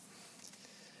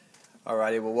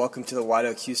Alrighty, well, welcome to the White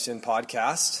Oak Houston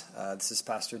podcast. This is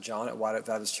Pastor John at White Oak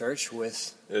Baptist Church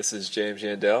with... This is James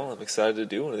Yandel. I'm excited to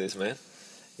do one of these, man.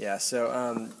 Yeah,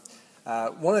 so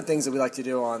one of the things that we like to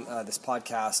do on this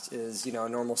podcast is,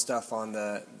 normal stuff on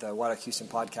the White Oak Houston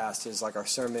podcast is like our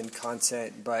sermon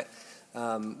content, but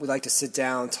we like to sit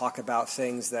down, talk about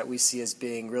things that we see as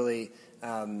being really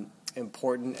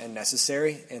important and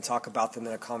necessary, and talk about them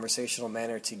in a conversational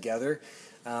manner together.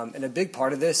 And a big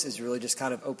part of this is really just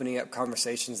kind of opening up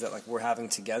conversations that we're having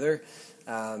together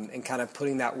and kind of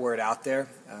putting that word out there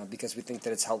because we think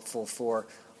that it's helpful for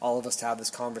all of us to have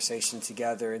this conversation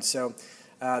together. And so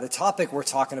the topic we're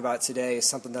talking about today is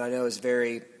something that I know is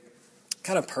very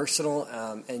kind of personal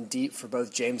and deep for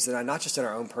both James and I, not just in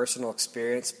our own personal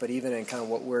experience, but even in kind of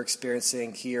what we're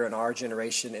experiencing here in our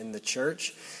generation in the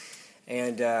church.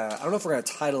 And I don't know if we're going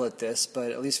to title it this,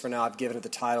 but at least for now I've given it the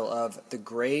title of The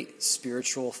Great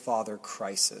Spiritual Father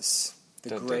Crisis.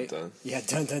 The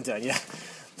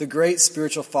Great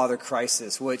Spiritual Father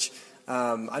Crisis, which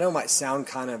I know might sound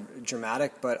kind of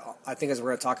dramatic, but I think as we're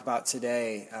going to talk about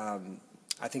today,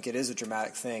 I think it is a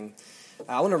dramatic thing.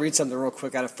 I want to read something real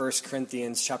quick out of 1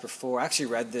 Corinthians chapter 4. I actually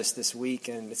read this week,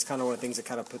 and it's kind of one of the things that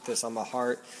kind of put this on my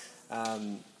heart.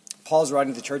 Paul's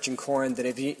writing to the church in Corinth, and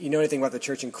if you know anything about the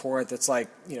church in Corinth, it's like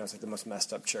the most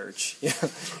messed up church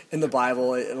in the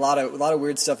Bible. A lot of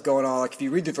weird stuff going on. Like if you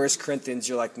read the 1 Corinthians,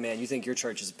 you're like, man, you think your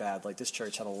church is bad. Like this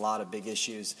church had a lot of big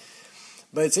issues.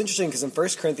 But it's interesting because in 1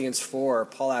 Corinthians 4,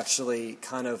 Paul actually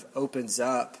kind of opens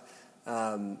up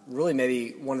really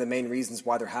maybe one of the main reasons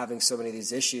why they're having so many of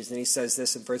these issues. And he says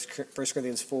this in 1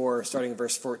 Corinthians 4, starting in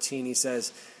verse 14. He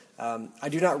says, I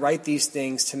do not write these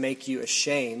things to make you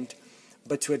ashamed,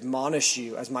 but to admonish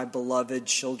you as my beloved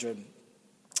children.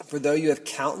 For though you have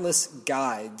countless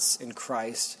guides in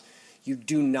Christ, you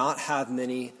do not have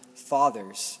many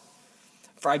fathers.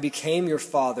 For I became your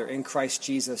father in Christ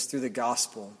Jesus through the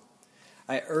gospel.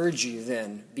 I urge you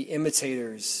then, be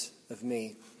imitators of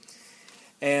me.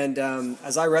 And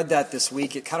as I read that this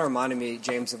week, it kind of reminded me,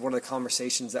 James, of one of the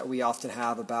conversations that we often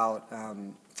have about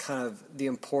kind of the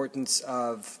importance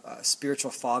of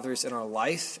spiritual fathers in our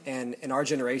life, and in our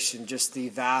generation, just the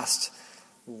vast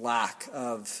lack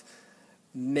of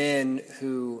men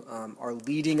who are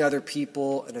leading other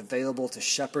people and available to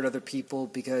shepherd other people,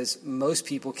 because most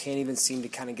people can't even seem to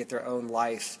kind of get their own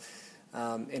life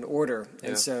in order. Yeah.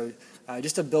 And so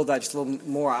just to build that just a little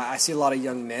more, I see a lot of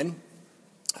young men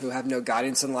who have no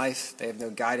guidance in life. They have no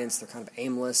guidance. They're kind of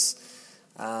aimless.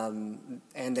 And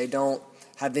they don't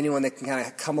have anyone that can kind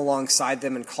of come alongside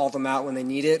them and call them out when they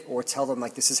need it, or tell them,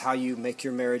 like, this is how you make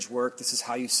your marriage work. This is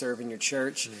how you serve in your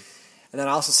church. Mm. And then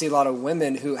I also see a lot of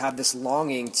women who have this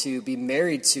longing to be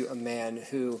married to a man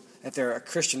who, if they're a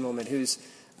Christian woman, who's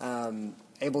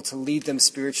able to lead them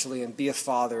spiritually and be a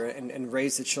father and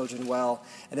raise the children well.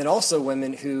 And then also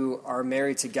women who are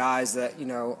married to guys that,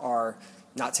 are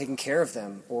not taking care of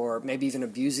them, or maybe even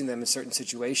abusing them in certain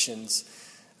situations.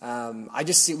 We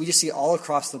just see all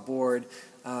across the board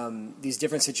these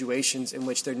different situations in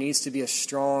which there needs to be a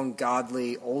strong,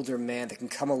 godly, older man that can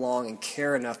come along and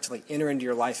care enough to enter into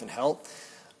your life and help.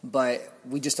 But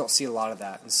we just don't see a lot of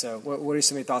that. And so what are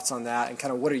some of your thoughts on that, and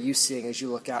kind of what are you seeing as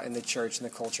you look out in the church and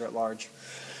the culture at large?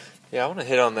 Yeah, I want to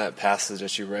hit on that passage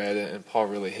that you read, and Paul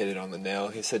really hit it on the nail.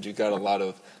 He said you got a lot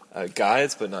of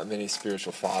guides, but not many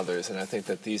spiritual fathers. And I think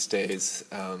that these days,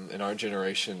 in our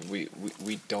generation, we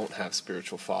don't have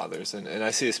spiritual fathers. And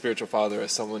I see a spiritual father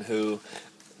as someone who,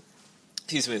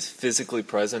 is physically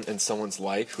present in someone's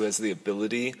life, who has the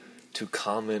ability to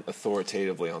comment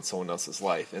authoritatively on someone else's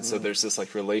life. And so there's this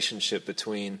relationship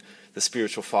between the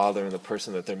spiritual father and the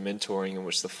person that they're mentoring, in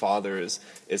which the father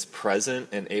is present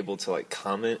and able to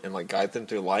comment and guide them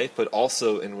through life, but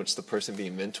also in which the person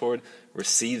being mentored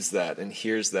receives that and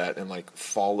hears that and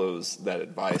follows that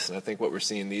advice. And I think what we're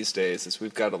seeing these days is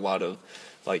we've got a lot of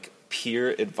peer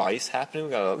advice happening.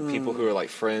 We've got a lot of people who are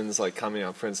friends, commenting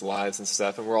on friends' lives and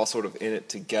stuff, and we're all sort of in it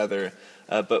together.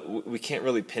 But we can't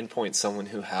really pinpoint someone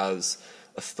who has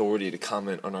authority to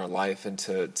comment on our life and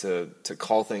to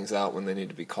call things out when they need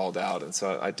to be called out. And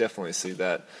so I definitely see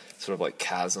that sort of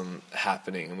chasm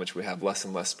happening, in which we have less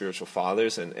and less spiritual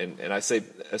fathers. And I say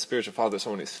a spiritual father is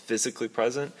someone who's physically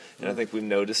present. And I think we've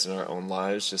noticed in our own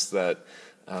lives just that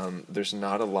there's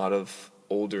not a lot of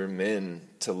older men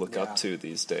to look up to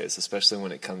these days, especially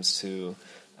when it comes to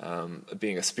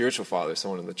being a spiritual father,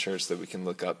 someone in the church that we can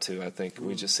look up to. I think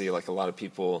we just see a lot of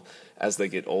people, as they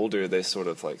get older, they sort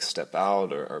of step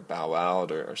out or bow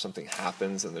out or something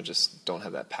happens, and they just don't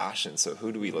have that passion. So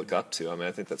who do we look up to? I mean,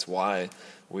 I think that's why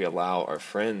we allow our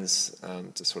friends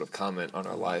to sort of comment on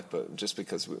our life, but just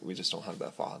because we just don't have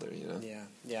that father,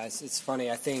 Yeah, it's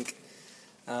funny. I think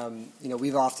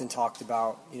We've often talked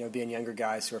about, being younger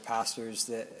guys who are pastors,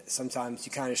 that sometimes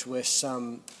you kind of just wish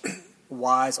some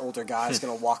wise older guy is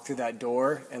going to walk through that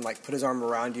door and like put his arm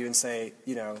around you and say,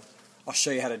 I'll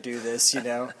show you how to do this,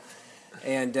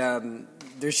 And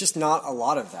there's just not a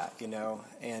lot of that,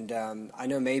 And I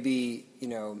know maybe,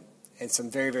 in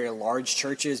some very, very large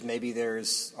churches, maybe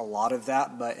there's a lot of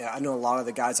that. But I know a lot of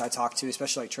the guys I talk to,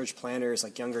 especially like church planners,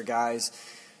 like younger guys,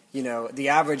 the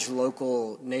average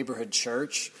local neighborhood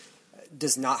church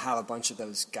does not have a bunch of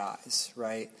those guys,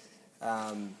 right?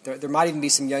 There might even be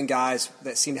some young guys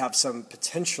that seem to have some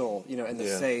potential, in the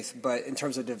faith, but in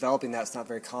terms of developing that, it's not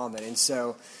very common. And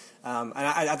so, and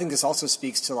I think this also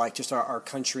speaks to like just our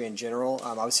country in general.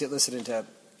 I was listening to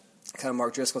kind of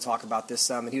Mark Driscoll talk about this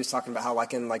and he was talking about how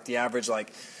like in like the average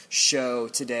like show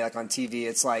today, like on TV,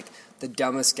 it's like the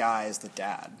dumbest guy is the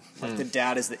dad. Like the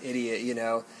dad is the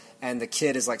idiot, and the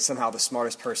kid is like somehow the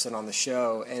smartest person on the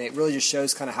show. And it really just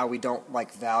shows kind of how we don't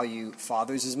like value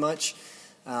fathers as much.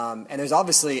 And there's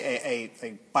obviously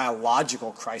a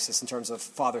biological crisis in terms of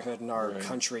fatherhood in our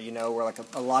country, where like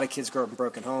a lot of kids grow up in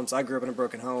broken homes. I grew up in a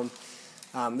broken home.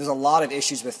 There's a lot of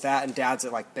issues with that, and dads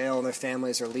that like bail on their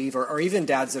families or leave, or even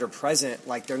dads that are present,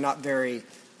 like they're not very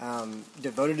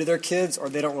devoted to their kids, or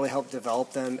they don't really help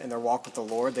develop them in their walk with the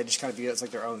Lord. They just kind of view it as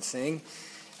like their own thing.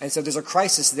 And so there's a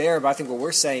crisis there, but I think what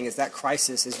we're saying is that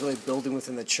crisis is really building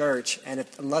within the church, and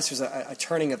unless there's a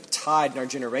turning of the tide in our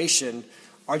generation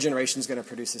is going to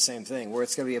produce the same thing, where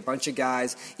it's going to be a bunch of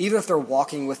guys, even if they're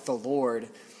walking with the Lord,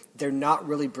 they're not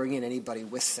really bringing anybody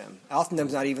with them.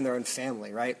 Oftentimes not even their own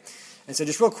family, right? And so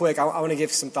just real quick, I want to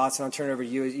give some thoughts, and I'll turn it over to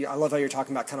you. I love how you're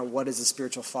talking about kind of what is a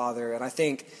spiritual father, and I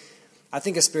think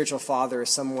a spiritual father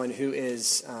is someone who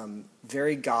is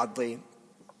very godly,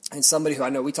 and somebody who I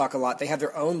know we talk a lot, they have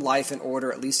their own life in order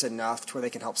at least enough to where they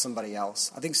can help somebody else.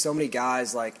 I think so many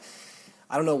guys, like,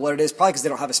 I don't know what it is, probably because they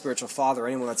don't have a spiritual father or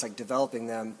anyone that's like developing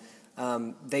them.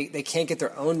 They can't get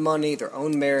their own money, their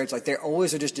own marriage. Like they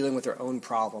always are just dealing with their own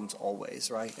problems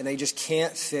always, right? And they just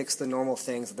can't fix the normal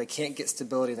things. They can't get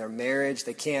stability in their marriage.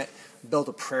 They can't build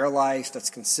a prayer life that's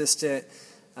consistent.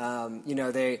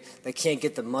 They can't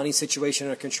get the money situation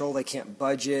under control. They can't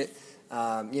budget.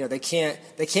 They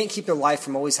can't keep their life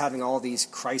from always having all these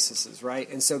crises, right?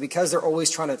 And so because they're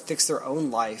always trying to fix their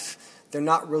own life, they're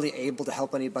not really able to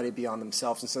help anybody beyond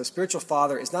themselves. And so a spiritual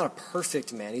father is not a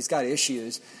perfect man. He's got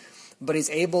issues, but he's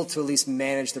able to at least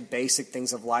manage the basic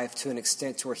things of life to an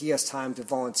extent to where he has time to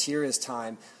volunteer his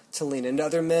time to lean into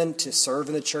other men, to serve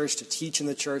in the church, to teach in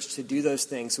the church, to do those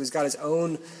things. So he's got his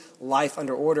own life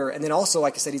under order. And then also,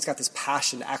 like I said, he's got this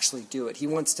passion to actually do it. He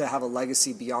wants to have a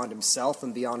legacy beyond himself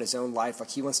and beyond his own life. Like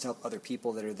he wants to help other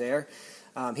people that are there.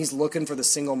 He's looking for the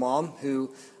single mom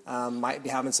who might be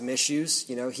having some issues.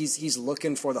 He's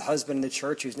looking for the husband in the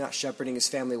church who's not shepherding his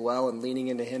family well and leaning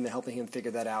into him and helping him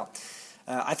figure that out.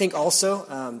 I think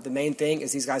also the main thing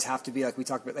is these guys have to be, like we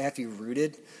talked about, they have to be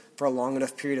rooted for a long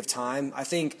enough period of time. I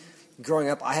think growing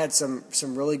up, I had some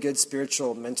really good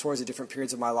spiritual mentors at different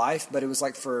periods of my life, but it was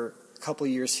like for a couple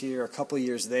of years here, a couple of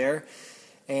years there.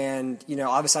 And,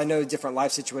 obviously I know different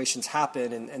life situations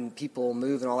happen and people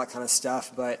move and all that kind of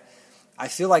stuff, but I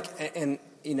feel like, and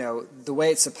the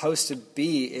way it's supposed to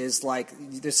be is like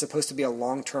there's supposed to be a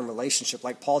long-term relationship.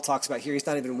 Like Paul talks about here, he's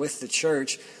not even with the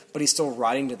church, but he's still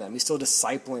writing to them. He's still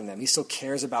discipling them. He still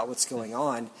cares about what's going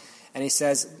on. And he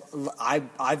says,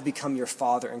 I've become your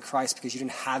father in Christ because you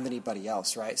didn't have anybody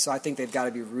else, right? So I think they've got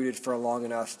to be rooted for a long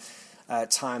enough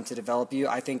time to develop you.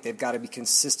 I think they've got to be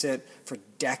consistent for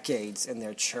decades in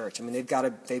their church. I mean,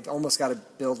 they've almost got to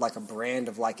build like a brand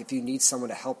of like, if you need someone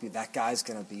to help you, that guy's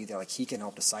going to be there. Like he can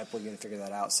help disciple you and figure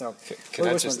that out. So can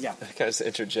I just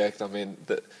interject? I mean,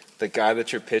 the guy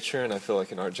that you're picturing, I feel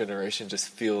like in our generation just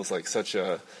feels like such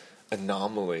a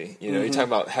anomaly. You're talking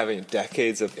about having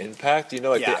decades of impact.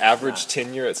 The average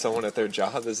tenure at someone at their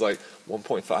job is like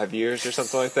 1.5 years or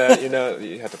something like that.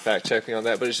 You have to fact check me on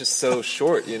that, but it's just so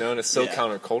short, and it's so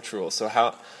countercultural. So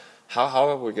how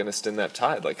are we going to stem that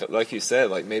tide? Like you said,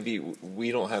 like maybe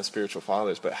we don't have spiritual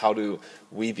fathers, but how do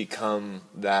we become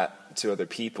that to other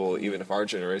people? Even if our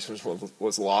generation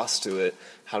was lost to it,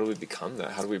 how do we become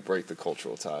that? How do we break the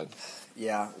cultural tide?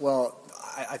 Yeah, well,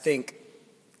 I think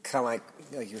kind of like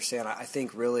you're saying, I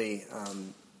think really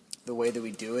the way that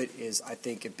we do it is I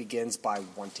think it begins by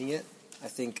wanting it. I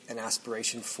think an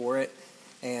aspiration for it.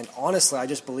 And honestly, I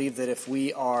just believe that if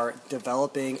we are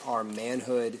developing our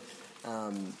manhood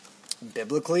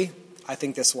biblically, I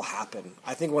think this will happen.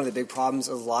 I think one of the big problems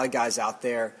is a lot of guys out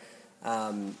there,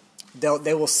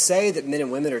 they will say that men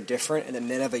and women are different and that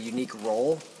men have a unique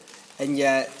role. And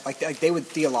yet, like they would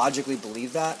theologically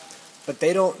believe that. but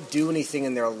they don't do anything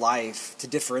in their life to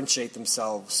differentiate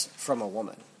themselves from a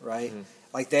woman, right?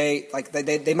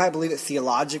 They might believe it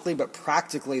theologically, but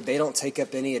practically they don't take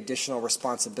up any additional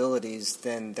responsibilities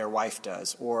than their wife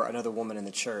does or another woman in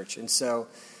the church. And so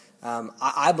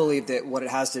I believe that what it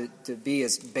has to be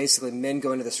is basically men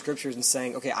going to the scriptures and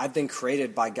saying, okay, I've been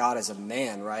created by God as a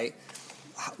man, right?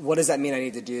 What does that mean I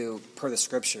need to do per the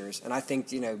scriptures? And I think,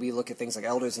 we look at things like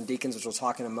elders and deacons, which we'll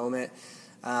talk in a moment.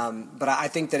 But I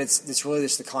think that it's really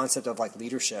just the concept of like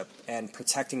leadership and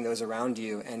protecting those around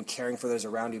you and caring for those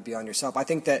around you beyond yourself. I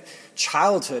think that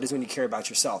childhood is when you care about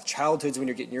yourself. Childhood is when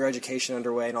you're getting your education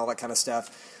underway and all that kind of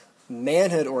stuff.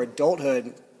 Manhood or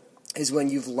adulthood is when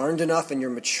you've learned enough and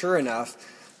you're mature enough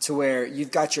to where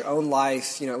you've got your own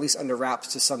life, at least under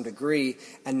wraps to some degree,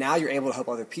 and now you're able to help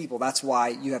other people. That's why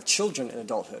you have children in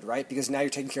adulthood, right? Because now you're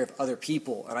taking care of other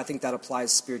people, and I think that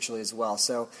applies spiritually as well.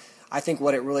 So I think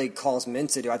what it really calls men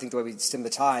to do, I think the way we stem the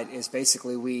tide, is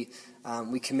basically we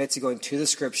commit to going to the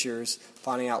scriptures,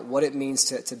 finding out what it means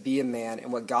to be a man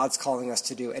and what God's calling us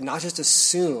to do, and not just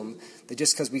assume that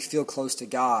just because we feel close to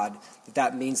God,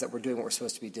 that means that we're doing what we're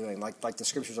supposed to be doing. Like the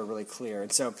scriptures are really clear.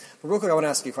 And so, but real quick, I want to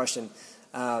ask you a question.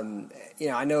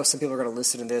 I know some people are going to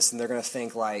listen to this and they're going to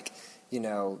think like,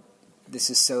 this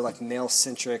is so like male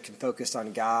centric and focused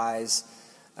on guys.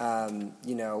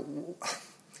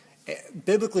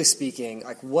 Biblically speaking,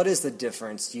 like what is the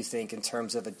difference, do you think, in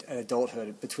terms of an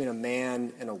adulthood between a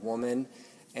man and a woman?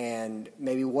 And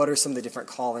maybe what are some of the different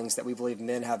callings that we believe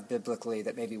men have biblically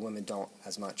that maybe women don't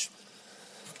as much?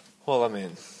 Well, I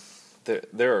mean,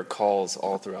 there are calls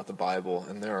all throughout the Bible,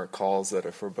 and there are calls that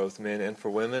are for both men and for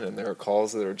women, and there are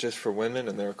calls that are just for women,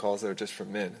 and there are calls that are just for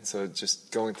men. So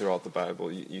just going throughout the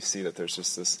Bible, you see that there's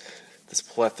just this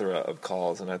plethora of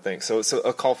calls, and I think so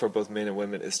a call for both men and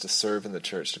women is to serve in the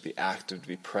church, to be active, to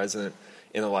be present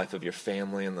in the life of your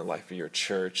family and the life of your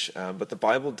church. But the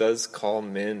Bible does call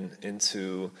men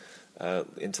into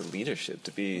leadership,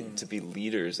 to be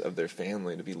leaders of their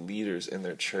family, to be leaders in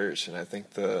their church. And I think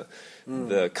the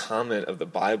comment of the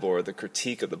Bible, or the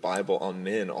critique of the Bible on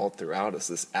men all throughout, is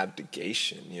this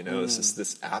abdication. It's just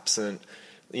this absent.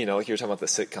 Like you were talking about the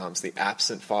sitcoms, the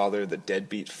absent father, the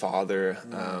deadbeat father,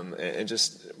 and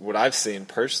just what I've seen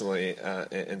personally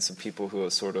in some people who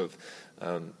have sort of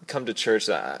come to church.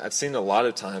 I've seen a lot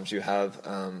of times you have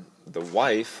the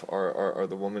wife or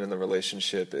the woman in the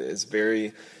relationship is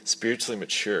very spiritually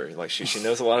mature. Like she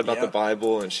knows a lot about the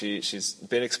Bible, and she's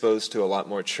been exposed to a lot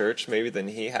more church maybe than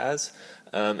he has,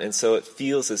 and so it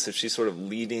feels as if she's sort of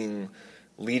leading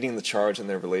the charge in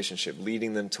their relationship,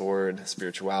 leading them toward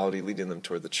spirituality, leading them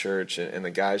toward the church, and the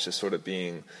guy's just sort of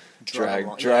being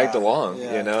dragged along,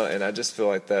 and I just feel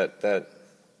like that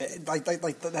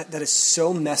is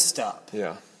so messed up.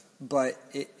 Yeah. But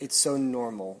it's so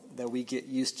normal that we get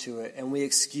used to it, and we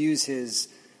excuse his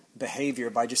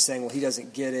behavior by just saying, well, he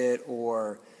doesn't get it,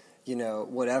 or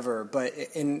whatever. But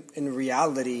in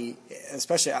reality,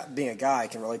 especially being a guy, I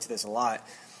can relate to this a lot.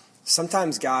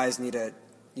 Sometimes guys need a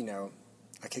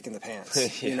kick in the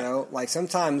pants. Like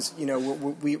sometimes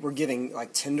we're giving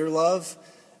like tender love,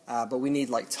 but we need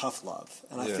like tough love.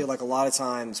 And I feel like a lot of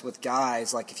times with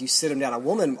guys, like if you sit them down, a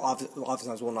woman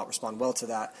oftentimes will not respond well to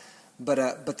that.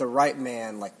 But the right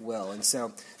man like will. And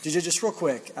so just real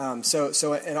quick,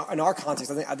 so in our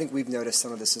context, I think we've noticed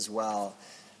some of this as well.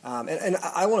 And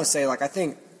I want to say, like, I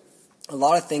think a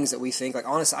lot of things that we think, like,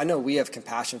 honestly, I know we have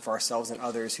compassion for ourselves and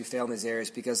others who fail in these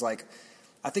areas because, like,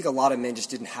 I think a lot of men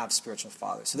just didn't have spiritual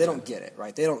fathers, so they don't get it,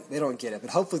 right? They don't get it. But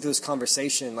hopefully through this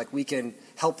conversation, like, we can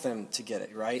help them to get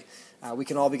it, right? We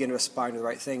can all begin to aspire to the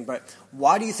right thing. But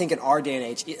why do you think in our day and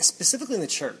age, specifically in the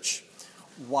church,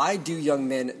 why do young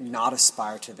men not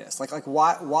aspire to this? Like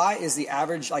why is the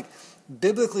average, like,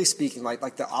 biblically speaking,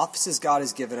 like the offices God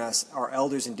has given us, our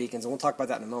elders and deacons, and we'll talk about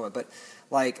that in a moment, but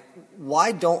like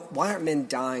why aren't men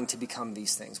dying to become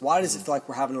these things? Why does it feel like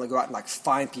we're having to go out and like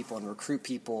find people and recruit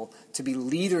people to be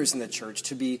leaders in the church,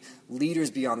 to be leaders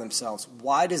beyond themselves?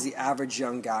 Why does the average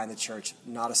young guy in the church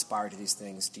not aspire to these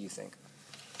things, do you think?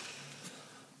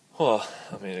 Well,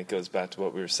 I mean, it goes back to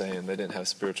what we were saying. They didn't have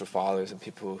spiritual fathers and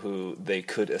people who they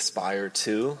could aspire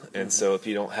to. And so if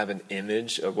you don't have an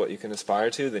image of what you can aspire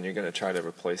to, then you're going to try to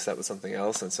replace that with something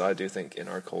else. And so I do think in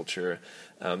our culture,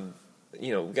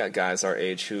 we've got guys our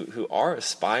age who are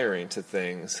aspiring to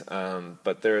things,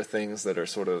 but there are things that are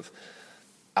sort of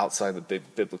outside the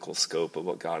big biblical scope of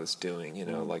what God is doing,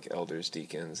 like elders,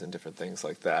 deacons, and different things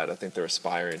like that. I think they're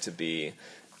aspiring to be,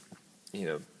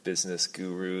 business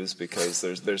gurus, because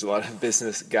there's a lot of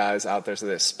business guys out there, so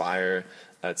they aspire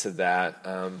to that.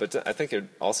 But I think it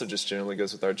also just generally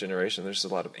goes with our generation. There's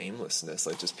just a lot of aimlessness,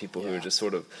 like just people who are just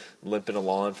sort of limping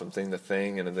along from thing to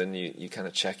thing, and then you kind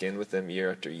of check in with them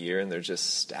year after year, and they're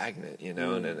just stagnant,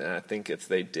 and I think if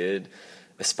they did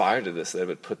aspire to this, that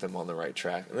would put them on the right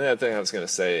track. And the other thing I was going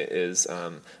to say is,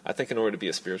 I think in order to be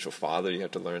a spiritual father, you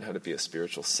have to learn how to be a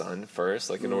spiritual son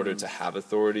first. Like in order to have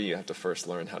authority, you have to first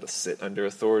learn how to sit under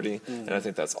authority. And I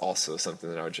think that's also something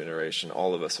that our generation,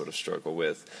 all of us sort of struggle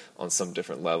with on some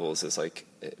different levels, is like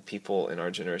people in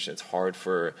our generation, it's hard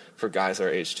for guys our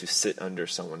age to sit under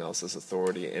someone else's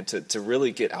authority and to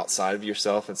really get outside of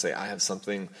yourself and say, I have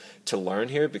something to learn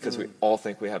here, because we all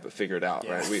think we have it figured out,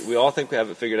 right? We all think we have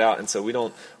it figured out, and so we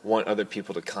don't want other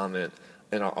people to comment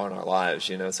on our lives,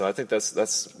 So I think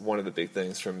that's one of the big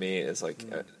things for me is like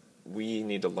we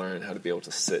need to learn how to be able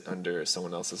to sit under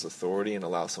someone else's authority and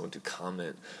allow someone to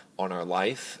comment on our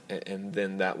life, and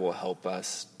then that will help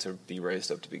us to be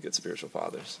raised up to be good spiritual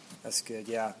fathers. That's good,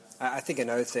 yeah. I think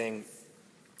another thing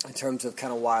in terms of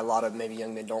kind of why a lot of maybe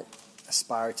young men don't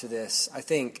aspire to this, I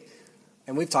think,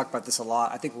 and we've talked about this a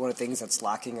lot, I think one of the things that's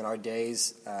lacking in our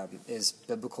days is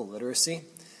biblical literacy.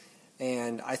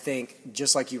 And I think,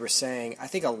 just like you were saying, I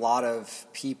think a lot of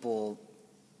people,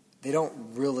 they don't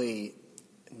really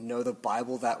know the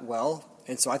Bible that well.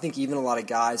 And so I think even a lot of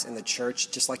guys in the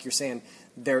church, just like you're saying,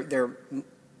 they're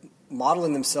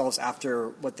modeling themselves after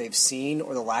what they've seen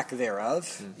or the lack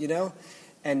thereof,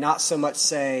 and not so much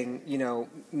saying,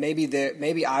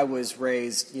 maybe I was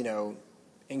raised,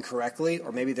 incorrectly,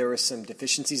 or maybe there were some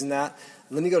deficiencies in that.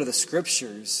 Let me go to the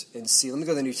scriptures and see, let me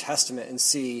go to the New Testament and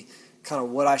see kind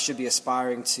of what I should be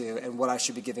aspiring to and what I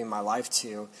should be giving my life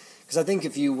to. Because I think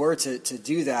if you were to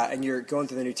do that, and you're going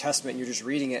through the New Testament and you're just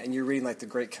reading it, and you're reading like the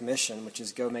Great Commission, which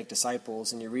is go make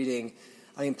disciples, and you're reading,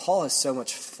 Paul has so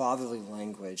much fatherly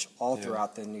language all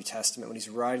throughout the New Testament when he's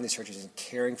writing these churches and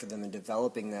caring for them and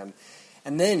developing them.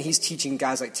 And then he's teaching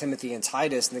guys like Timothy and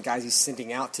Titus and the guys he's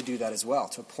sending out to do that as well,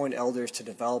 to appoint elders, to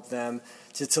develop them,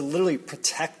 to literally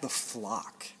protect the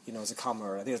flock, as a common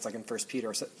word. I think it's like in 1 Peter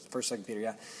or 1-2 Peter,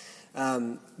 yeah.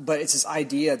 But it's this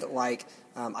idea that,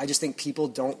 I just think people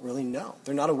don't really know.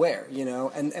 They're not aware,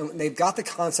 and they've got the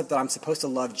concept that I'm supposed to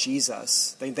love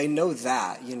Jesus. They know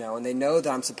that, and they know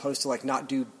that I'm supposed to, not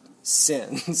do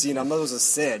sins, I'm not supposed to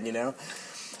sin,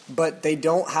 But they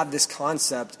don't have this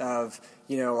concept of,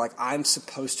 I'm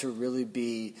supposed to really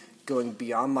be going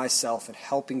beyond myself and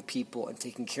helping people and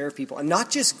taking care of people. And not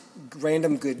just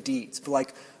random good deeds,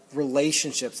 but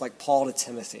relationships, like Paul to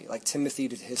Timothy, like Timothy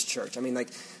to his church.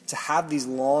 To have these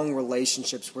long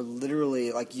relationships where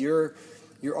literally, you're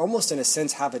almost in a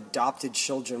sense have adopted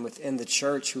children within the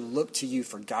church who look to you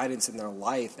for guidance in their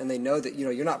life, and they know that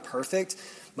you're not perfect,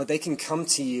 but they can come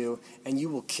to you and you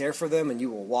will care for them and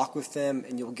you will walk with them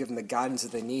and you will give them the guidance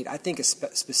that they need. I think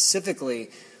specifically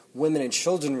women and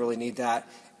children really need that,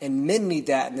 and men need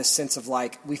that in the sense of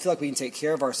we feel like we can take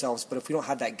care of ourselves, but if we don't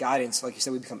have that guidance, like you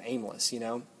said, we become aimless,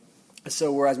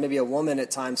 So whereas maybe a woman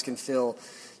at times can feel,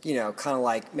 kind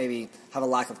of maybe have a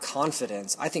lack of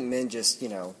confidence, I think men just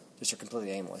are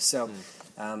completely aimless. So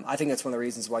I think that's one of the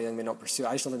reasons why young men don't pursue it.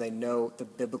 I just don't think they know the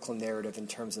biblical narrative in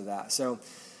terms of that. So,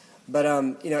 but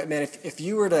man, if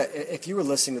you were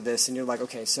listening to this and you're like,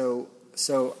 okay, so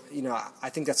I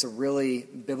think that's a really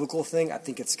biblical thing. I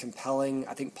think it's compelling.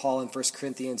 I think Paul in 1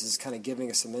 Corinthians is kind of giving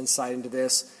us some insight into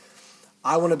this.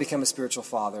 I want to become a spiritual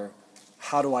father.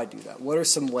 How do I do that? What are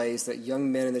some ways that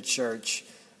young men in the church,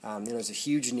 there's a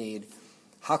huge need,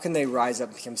 how can they rise up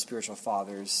and become spiritual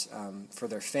fathers for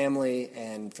their family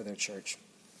and for their church?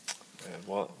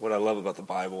 Well, what I love about the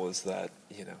Bible is that,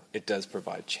 it does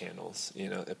provide channels.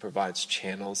 It provides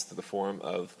channels through the form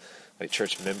of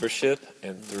church membership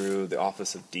and through the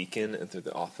office of deacon and through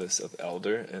the office of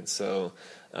elder. And so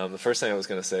the first thing I was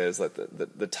going to say is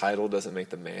the title doesn't make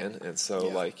the man. And so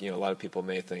a lot of people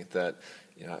may think that,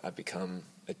 I become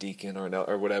a deacon or an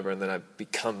elder or whatever, and then I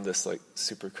become this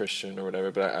super Christian or whatever.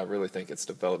 But I really think it's a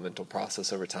developmental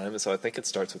process over time. And so I think it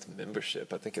starts with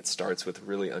membership. I think it starts with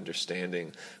really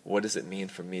understanding what does it mean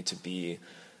for me to be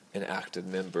an active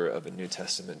member of a New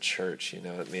Testament church.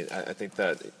 I think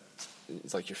that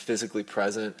it's you're physically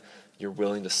present, you're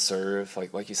willing to serve,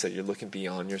 like you said, you're looking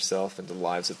beyond yourself into the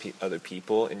lives of other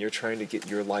people, and you're trying to get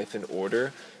your life in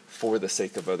order for the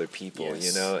sake of other people, Yes.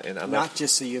 you know, and I'm not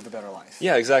just so you have a better life.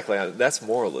 Yeah, exactly. That's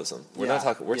moralism. We're Yeah, not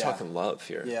talking. We're yeah. talking love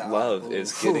here. Yeah. Love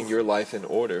is getting your life in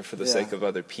order for the Yeah. sake of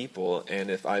other people. And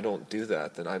if I don't do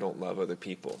that, then I don't love other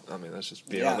people. I mean, that's just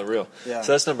being Yeah. on the real. Yeah.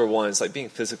 So that's number one. It's like being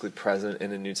physically present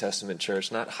in a New Testament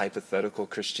church, not hypothetical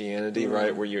Christianity,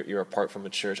 right? Where you're apart from a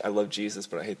church. I love Jesus,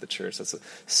 but I hate the church. That's the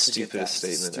stupidest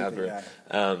statement ever.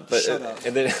 Yeah. But Shut up.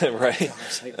 and then right.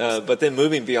 Gosh, I hate myself. But then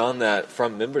moving beyond that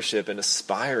from membership and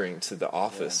aspiring to the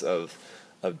office of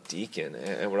deacon.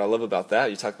 And what I love about that,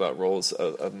 you talk about roles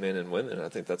of men and women. I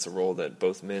think that's a role that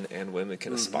both men and women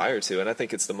can aspire to. And I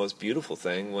think it's the most beautiful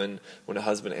thing when a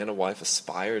husband and a wife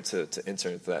aspire to enter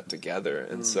into that together.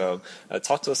 And so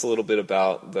talk to us a little bit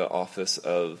about the office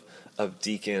of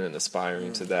deacon and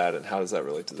aspiring to that, and how does that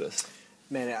relate to this?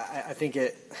 Man, I think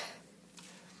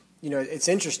it's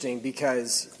interesting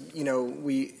because,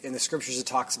 we, in the scriptures, it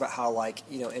talks about how, like,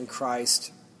 in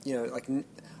Christ, like,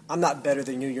 I'm not better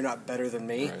than you, you're not better than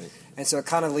me. Right. And so it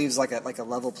kind of leaves like a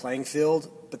level playing field.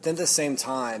 But then at the same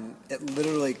time, it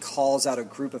literally calls out a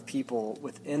group of people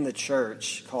within the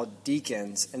church called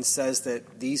deacons and says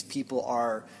that these people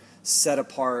are set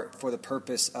apart for the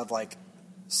purpose of, like,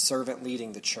 servant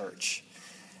leading the church.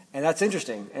 And that's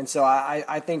interesting. And so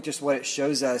I think just what it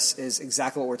shows us is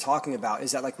exactly what we're talking about,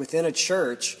 is that, like, within a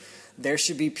church, there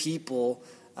should be people,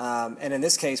 and in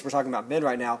this case, we're talking about men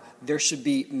right now, there should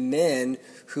be men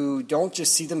who don't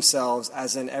just see themselves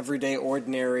as an everyday,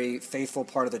 ordinary, faithful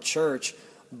part of the church,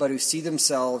 but who see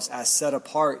themselves as set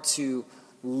apart to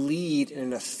lead in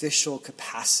an official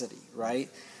capacity, right?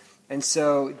 And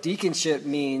so deaconship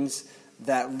means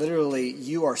that literally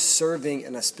you are serving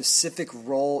in a specific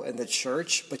role in the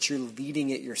church, but you're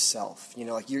leading it yourself.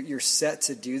 Like you're set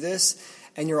to do this,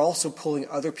 and you're also pulling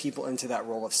other people into that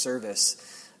role of service.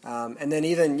 And then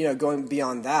even, going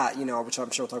beyond that, which I'm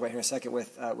sure we'll talk about here in a second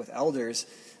with elders,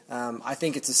 I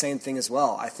think it's the same thing as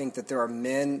well. I think that there are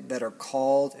men that are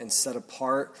called and set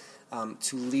apart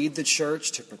to lead the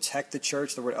church, to protect the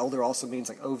church. The word elder also means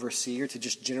like overseer, to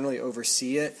just generally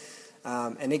oversee it.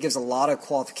 And it gives a lot of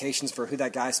qualifications for who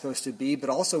that guy is supposed to be, but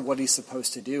also what he's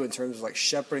supposed to do in terms of like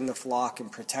shepherding the flock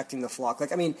and protecting the flock.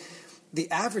 Like, I mean, the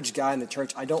average guy in the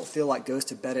church, I don't feel like goes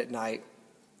to bed at night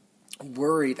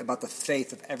worried about the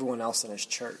faith of everyone else in his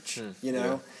church,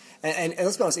 Yeah. And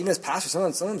let's be honest, even as pastors,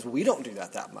 sometimes we don't do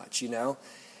that much,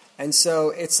 And so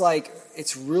it's like,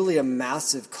 it's really a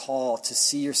massive call to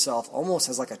see yourself almost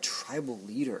as like a tribal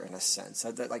leader in a sense,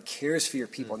 that like cares for your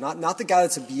people. Not the guy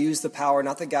that's abused the power,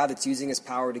 not the guy that's using his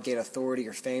power to gain authority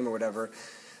or fame or whatever,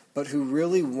 but who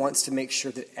really wants to make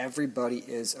sure that everybody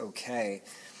is okay.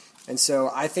 And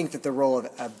so I think that the role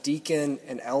of deacon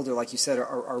and elder, like you said,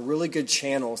 are really good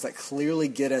channels that clearly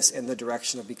get us in the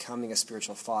direction of becoming a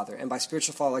spiritual father. And by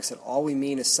spiritual father, like I said, all we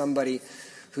mean is somebody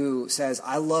who says,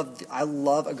 I love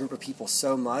a group of people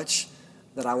so much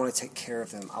that I want to take care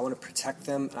of them. I want to protect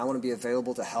them, and I want to be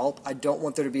available to help. I don't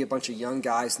want there to be a bunch of young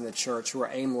guys in the church who are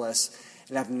aimless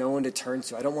and have no one to turn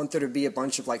to. I don't want there to be a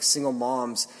bunch of like single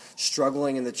moms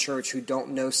struggling in the church who don't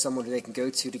know someone who they can go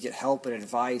to get help and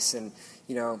advice and,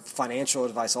 financial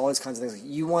advice, all these kinds of things.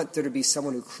 You want there to be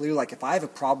someone who clearly, like, if I have a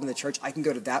problem in the church, I can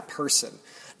go to that person.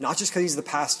 Not just because he's the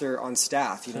pastor on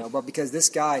staff, but because this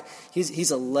guy,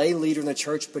 he's a lay leader in the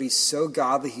church, but he's so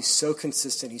godly, he's so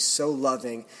consistent, he's so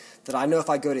loving that I know if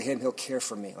I go to him, he'll care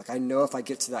for me. Like, I know if I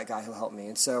get to that guy, he'll help me.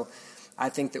 And so I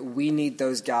think that we need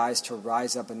those guys to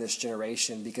rise up in this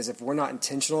generation, because if we're not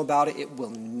intentional about it, it will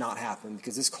not happen,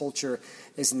 because this culture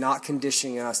is not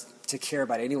conditioning us to care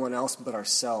about anyone else but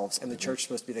ourselves, and the church is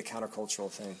supposed to be the countercultural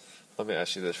thing. Let me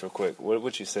ask you this real quick. What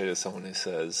would you say to someone who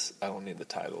says, I don't need the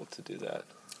title to do that?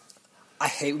 I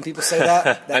hate when people say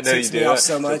that. That I know ticks you me do. off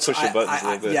so much. Push your buttons a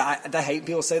little bit. Yeah, I hate when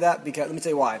people say that, because let me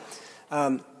tell you why.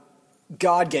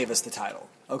 God gave us the title,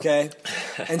 okay?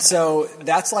 And so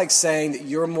that's like saying that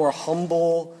you're more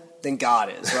humble than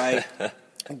God is, right?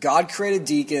 God created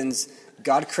deacons.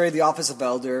 God created the office of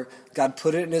elder. God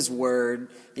put it in his word.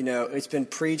 It's been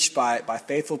preached by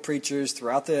faithful preachers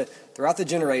throughout the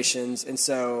generations. And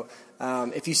so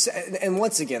if you say, and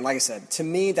once again, like I said, to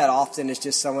me that often is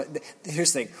just someone.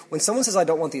 Here's the thing: when someone says I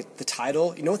don't want the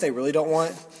title, you know what they really don't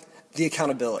want? The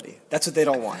accountability. That's what they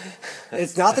don't want.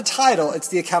 It's not the title, it's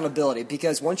the accountability.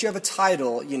 Because once you have a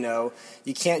title, you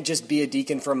can't just be a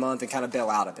deacon for a month and kind of bail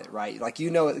out of it, right? Like,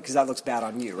 because that looks bad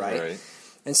on you, right?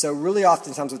 And so really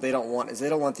oftentimes what they don't want is they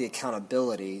don't want the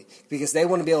accountability, because they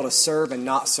want to be able to serve and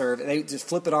not serve. And they just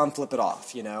flip it on, flip it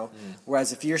off,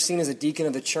 Whereas if you're seen as a deacon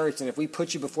of the church, and if we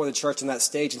put you before the church on that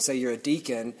stage and say you're a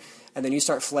deacon, and then you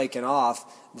start flaking off,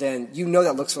 then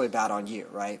that looks really bad on you,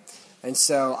 right? And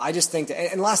so I just think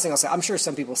that, and the last thing I'll say, I'm sure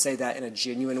some people say that in a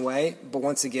genuine way, but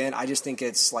once again, I just think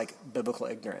it's like biblical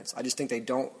ignorance. I just think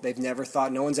they've never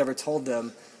thought, no one's ever told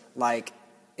them, like,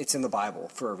 it's in the Bible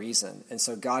for a reason. And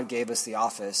so God gave us the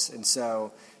office. And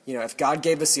so, if God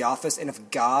gave us the office, and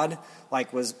if God,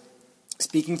 like, was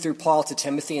speaking through Paul to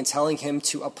Timothy and telling him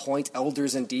to appoint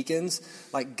elders and deacons,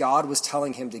 like God was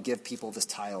telling him to give people this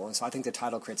title. And so I think the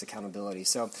title creates accountability.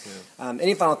 So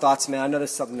any final thoughts, man? I know this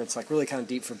is something that's like really kind of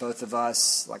deep for both of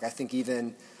us. Like I think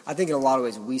in a lot of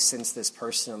ways we sense this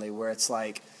personally, where it's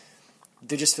like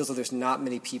there just feels like there's not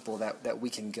many people that we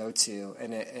can go to.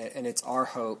 And it's our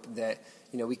hope that,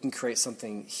 we can create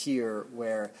something here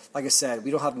where, like I said,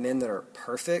 we don't have men that are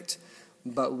perfect,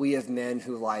 but we have men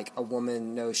who, like, a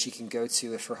woman knows she can go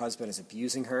to if her husband is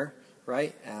abusing her,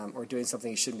 right, or doing something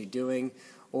he shouldn't be doing,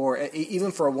 or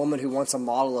even for a woman who wants a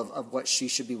model of what she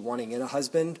should be wanting in a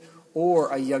husband, or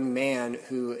a young man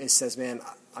who says, man,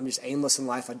 I'm just aimless in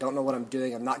life. I don't know what I'm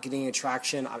doing. I'm not getting any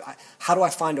traction. How do I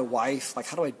find a wife? Like,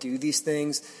 how do I do these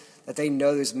things? That they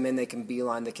know there's men they can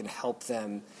beeline that can help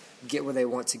them get where they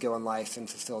want to go in life and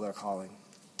fulfill their calling.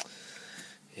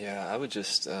 Yeah, I would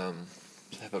just have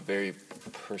a very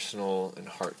personal and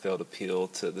heartfelt appeal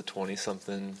to the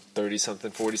 20-something, 30-something,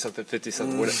 40-something,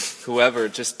 50-something, whoever,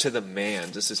 just to the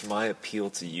man. This is my appeal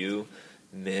to you,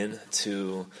 men,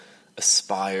 to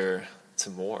aspire to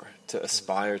more, to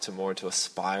aspire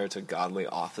to godly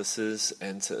offices,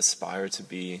 and to aspire to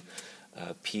be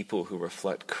people who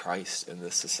reflect Christ in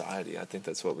this society. I think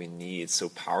that's what we need so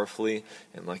powerfully,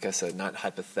 and like I said, not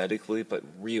hypothetically, but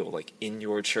real, like in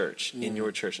your church,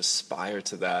 aspire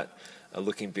to that.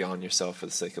 Looking beyond yourself for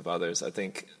the sake of others. I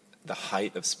think the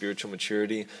height of spiritual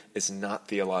maturity is not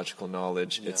theological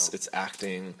knowledge. No. It's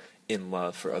acting in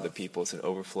love for other people. It's an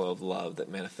overflow of love that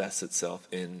manifests itself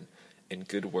in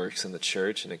good works in the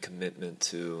church and a commitment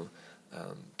to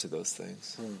those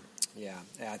things. Yeah,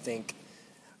 I think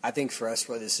for us,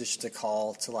 really, this is just a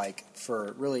call to, like,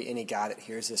 for really any guy that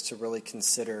hears this to really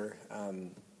consider,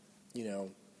 kind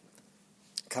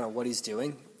of what he's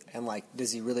doing. And, like,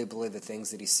 does he really believe the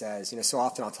things that he says? So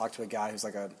often I'll talk to a guy who's,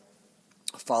 like, a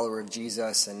follower of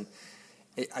Jesus, and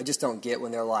I just don't get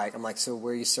when they're like, I'm like, so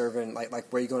where are you serving? Like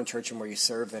where are you going to church and where are you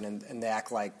serving? And they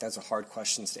act like those are hard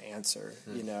questions to answer,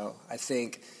 I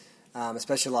think,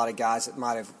 especially a lot of guys that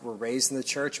were raised in the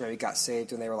church, maybe got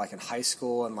saved when they were, like, in high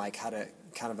school and, like, had a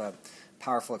kind of a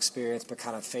powerful experience but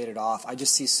kind of faded off. I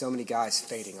just see so many guys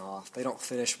fading off. They don't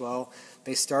finish well.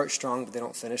 They start strong, but they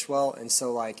don't finish well. And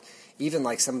so, like, even,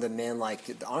 like, some of the men, like,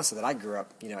 honestly, that I grew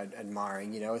up,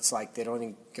 admiring, it's like they don't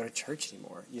even go to church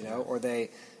anymore, or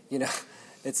they,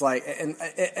 it's like, and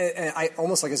I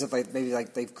almost like as if, like, maybe,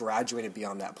 like, they've graduated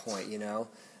beyond that point,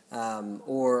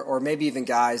 or maybe even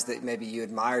guys that maybe you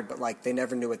admired, but, like, they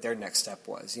never knew what their next step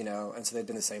was, and so they've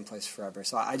been in the same place forever.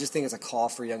 So I just think it's a call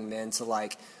for young men to,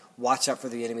 like, watch out for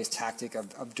the enemy's tactic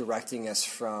of directing us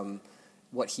from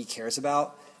what he cares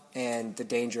about, and the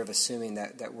danger of assuming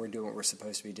that we're doing what we're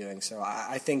supposed to be doing. So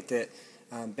I think that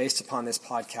based upon this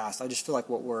podcast, I just feel like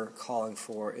what we're calling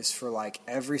for is for, like,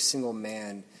 every single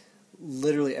man,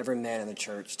 literally every man in the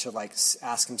church, to, like,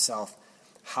 ask himself,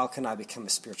 how can I become a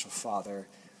spiritual father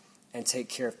and take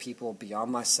care of people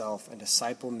beyond myself and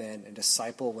disciple men and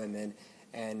disciple women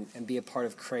and be a part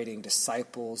of creating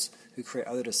disciples who create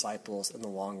other disciples in the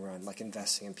long run, like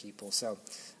investing in people. So,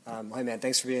 hey, man,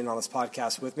 thanks for being on this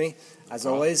podcast with me. As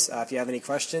always, if you have any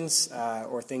questions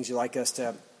or things you'd like us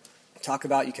to talk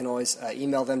about, you can always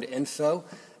email them to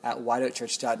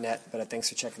info@whiteoakchurch.net. But thanks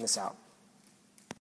for checking this out.